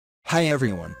Hi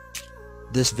everyone.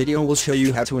 This video will show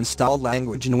you how to install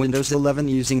language in Windows 11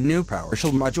 using new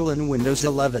PowerShell module in Windows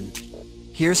 11.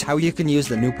 Here's how you can use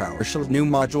the new PowerShell new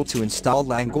module to install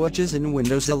languages in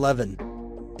Windows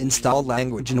 11. Install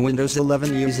language in Windows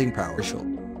 11 using PowerShell.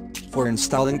 For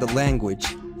installing the language,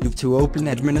 you have to open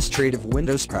Administrative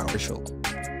Windows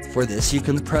PowerShell. For this you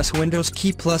can press Windows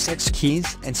key plus X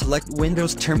keys and select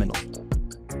Windows Terminal.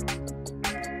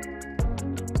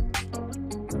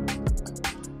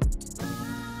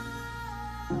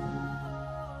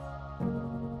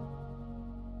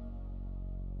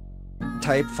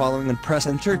 Type following and press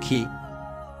Enter key.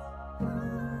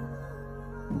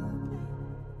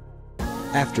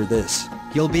 After this,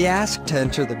 you'll be asked to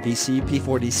enter the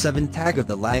BCP47 tag of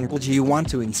the language you want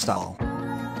to install.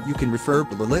 You can refer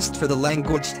to the list for the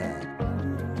language tag.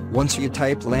 Once you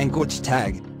type language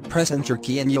tag, press Enter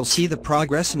key and you'll see the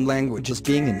progress in languages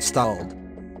being installed.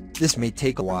 This may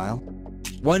take a while.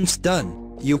 Once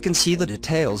done, you can see the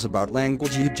details about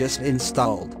language you just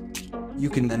installed. You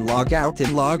can then log out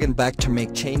and log in back to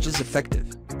make changes effective.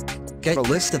 Get a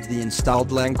list of the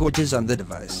installed languages on the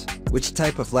device, which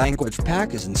type of language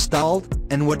pack is installed,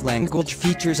 and what language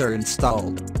features are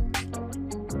installed.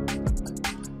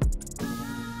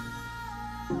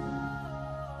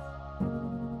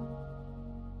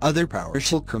 Other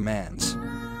PowerShell commands.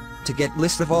 To get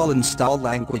list of all installed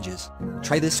languages,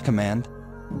 try this command.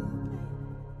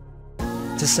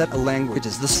 To set a language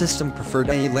as the system preferred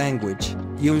any language,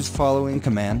 use following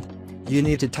command. You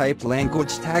need to type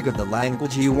language tag of the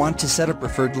language you want to set a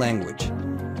preferred language.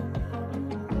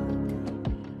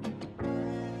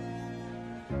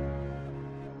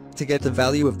 To get the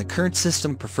value of the current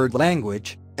system preferred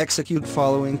language, execute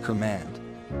following command.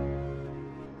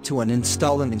 To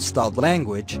uninstall an installed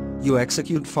language, you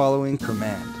execute following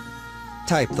command.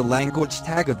 Type the language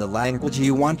tag of the language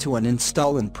you want to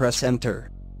uninstall and press Enter.